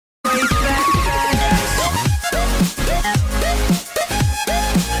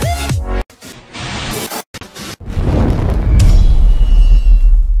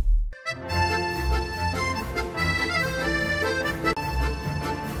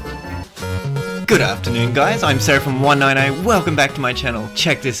Good afternoon guys, I'm Seraphim190, welcome back to my channel.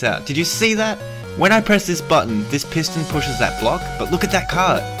 Check this out, did you see that? When I press this button, this piston pushes that block, but look at that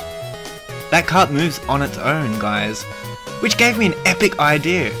cart. That cart moves on its own, guys, which gave me an epic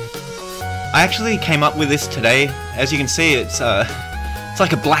idea. I actually came up with this today. As you can see, it's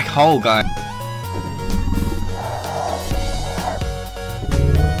like a black hole, guys.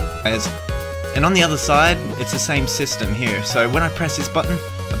 And on the other side, it's the same system here. So when I press this button,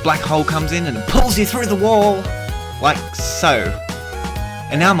 a black hole comes in and it pulls you through the wall, like so.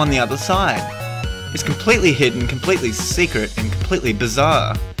 And now I'm on the other side. It's completely hidden, completely secret, and completely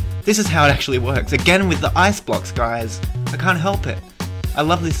bizarre. This is how it actually works. Again with the ice blocks, guys. I can't help it. I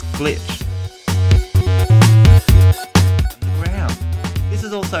love this glitch. On the ground. This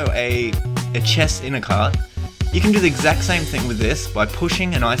is also a chest in a cart. You can do the exact same thing with this by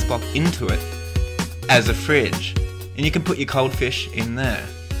pushing an ice block into it as a fridge. And you can put your cold fish in there.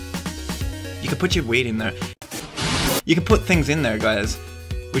 You can put your wheat in there. You can put things in there, guys,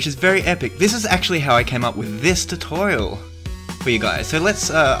 which is very epic. This is actually how I came up with this tutorial for you guys. So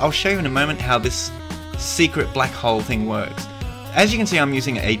let's, I'll show you in a moment how this secret black hole thing works. As you can see, I'm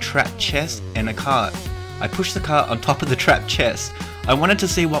using a trapped chest and a cart. I pushed the cart on top of the trapped chest. I wanted to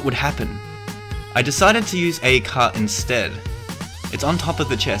see what would happen. I decided to use a cart instead. It's on top of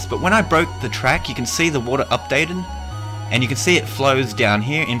the chest, but when I broke the track, you can see the water updated, and you can see it flows down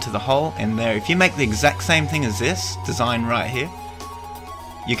here into the hole and there. If you make the exact same thing as this design right here,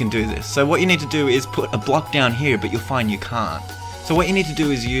 you can do this. So what you need to do is put a block down here, but you'll find you can't. So what you need to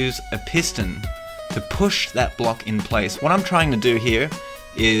do is use a piston to push that block in place. What I'm trying to do here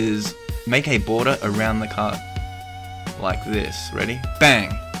is make a border around the cart like this. Ready?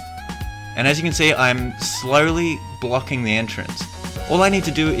 Bang! And as you can see, I'm slowly blocking the entrance. All I need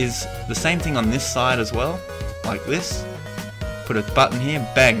to do is the same thing on this side as well, like this. Put a button here,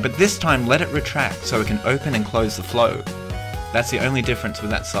 bang, but this time let it retract so it can open and close the flow. That's the only difference with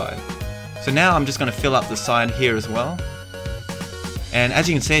that side. So now I'm just going to fill up the side here as well. And as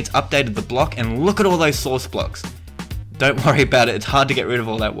you can see, it's updated the block, and look at all those source blocks. Don't worry about it, it's hard to get rid of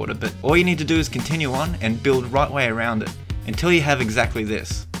all that water, but all you need to do is continue on and build right way around it until you have exactly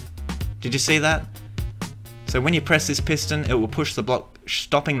this. Did you see that? So when you press this piston, it will push the block,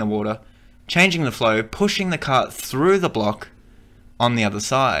 stopping the water, changing the flow, pushing the cart through the block on the other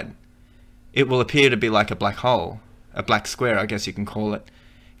side. It will appear to be like a black hole, a black square, I guess you can call it.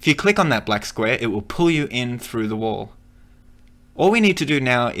 If you click on that black square, it will pull you in through the wall. All we need to do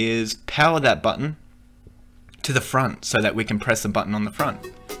now is power that button to the front so that we can press the button on the front.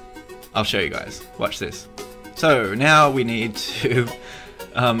 I'll show you guys. Watch this. So now we need to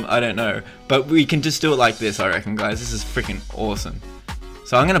I don't know, but we can just do it like this, I reckon, guys. This is freaking awesome.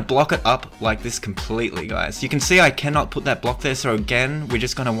 So I'm going to block it up like this completely, guys. You can see I cannot put that block there, so again, we're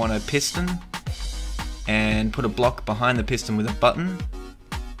just going to want a piston and put a block behind the piston with a button.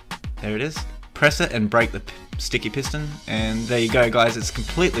 There it is. Press it and break the sticky piston, and there you go, guys. It's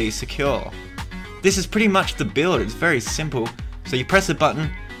completely secure. This is pretty much the build. It's very simple. So you press the button,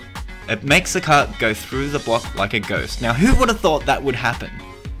 it makes the cart go through the block like a ghost. Now, who would have thought that would happen?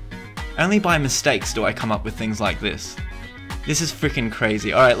 Only by mistakes do I come up with things like this. This is freaking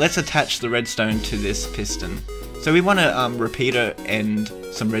crazy. Alright, let's attach the redstone to this piston. So we want a repeater and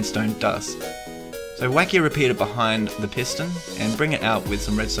some redstone dust. So whack your repeater behind the piston and bring it out with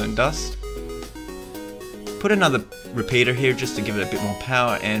some redstone dust. Put another repeater here just to give it a bit more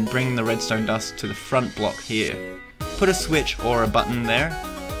power, and bring the redstone dust to the front block here. Put a switch or a button there,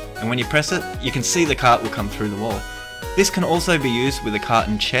 and when you press it, you can see the cart will come through the wall. This can also be used with a cart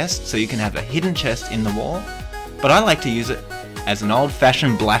and chest, so you can have a hidden chest in the wall, but I like to use it as an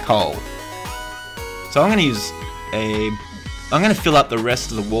old-fashioned black hole. So I'm going to fill up the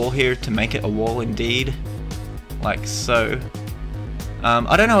rest of the wall here to make it a wall indeed, like so.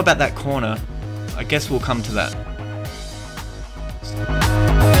 I don't know about that corner. I guess we'll come to that.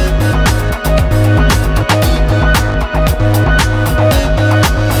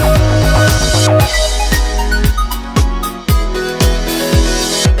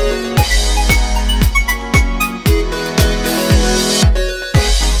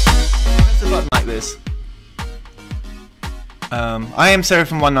 I am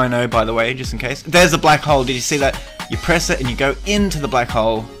Seraphim190, by the way, just in case. There's a black hole, did you see that? You press it and you go into the black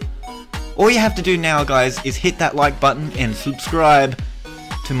hole. All you have to do now, guys, is hit that like button and subscribe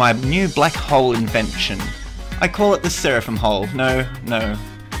to my new black hole invention. I call it the Seraphim hole. No.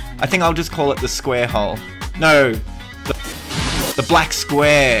 I think I'll just call it the square hole. No, the black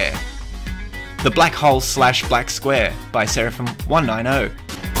square. The black hole / black square by Seraphim190.